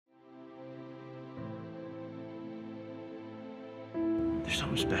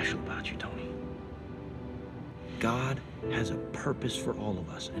something special about you, Tony. God has a purpose for all of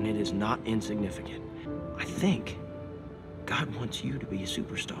us, and it is not insignificant. I think God wants you to be a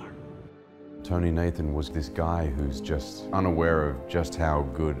superstar. Tony Nathan was this guy who's just unaware of just how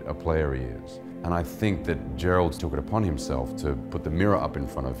good a player he is. And I think that Geralds took it upon himself to put the mirror up in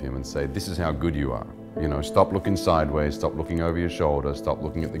front of him and say, this is how good you are. You know, stop looking sideways, stop looking over your shoulder, stop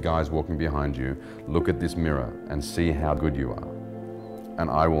looking at the guys walking behind you. Look at this mirror and see how good you are. And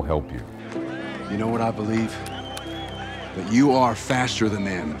I will help you. You know what I believe? That you are faster than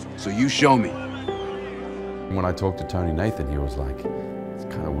them, so you show me. When I talked to Tony Nathan, he was like, it's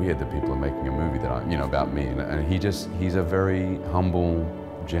kind of weird that people are making a movie that about me. And he's a very humble,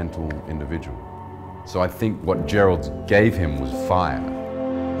 gentle individual. So I think what Geralds gave him was fire.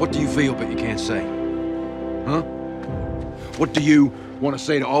 What do you feel but you can't say? Huh? What do you want to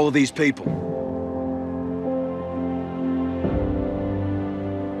say to all of these people?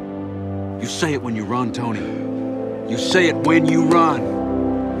 You say it when you run, Tony. You say it when you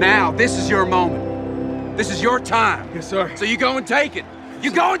run. Now, this is your moment. This is your time. Yes, sir. So you go and take it.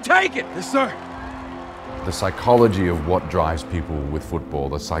 You go and take it. Yes, sir. The psychology of what drives people with football,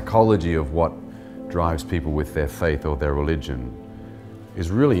 the psychology of what drives people with their faith or their religion is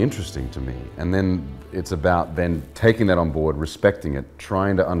really interesting to me. And then it's about then taking that on board, respecting it,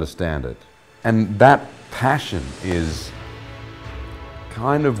 trying to understand it. And that passion is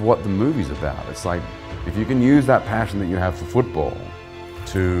kind of what the movie's about. It's like, if you can use that passion that you have for football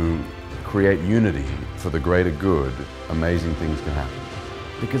to create unity for the greater good, amazing things can happen.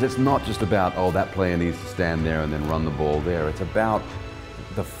 Because it's not just about, oh, that player needs to stand there and then run the ball there. It's about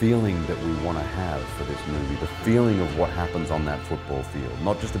the feeling that we want to have for this movie, the feeling of what happens on that football field.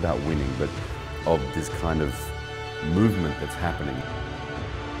 Not just about winning, but of this kind of movement that's happening.